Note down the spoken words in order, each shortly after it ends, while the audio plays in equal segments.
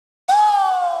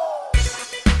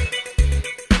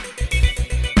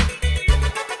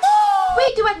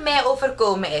mij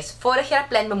overkomen is. Vorig jaar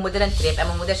plande mijn moeder een trip. En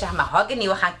mijn moeder zegt, maar Hoggy,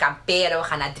 we gaan kamperen. We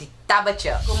gaan naar 3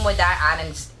 Tabbetje. Komen we daar aan en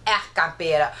het is echt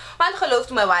kamperen. Want geloof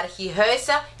me, er waren geen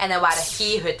huizen en er waren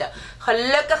geen hutten.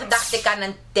 Gelukkig dacht ik aan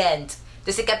een tent.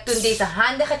 Dus ik heb toen deze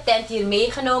handige tent hier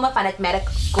meegenomen van het merk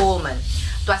Komen.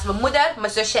 Het was mijn moeder,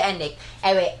 mijn zusje en ik.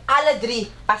 En wij alle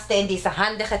 3 pasten in deze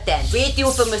handige tent. Weet u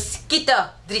hoeveel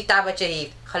muskieten 3 Tabbetje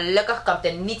heeft? Gelukkig komt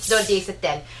er niets door deze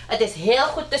tent. Het is heel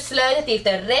goed te sluiten. Het heeft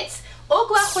een rits. Ook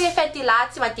wel goede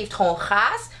ventilatie, want het heeft gewoon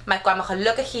gas. Maar er kwamen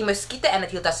gelukkig geen muskieten en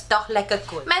het hield ons toch lekker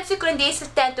koel. Mensen kunnen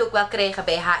deze tent ook wel krijgen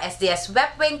bij HSDS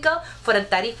webwinkel voor een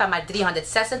tarief van maar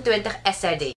 326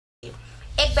 SRD.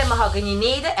 Ik ben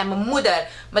Mahogany en mijn moeder,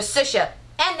 mijn zusje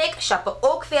en ik shoppen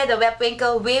ook via de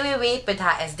webwinkel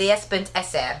www.hsds.sr.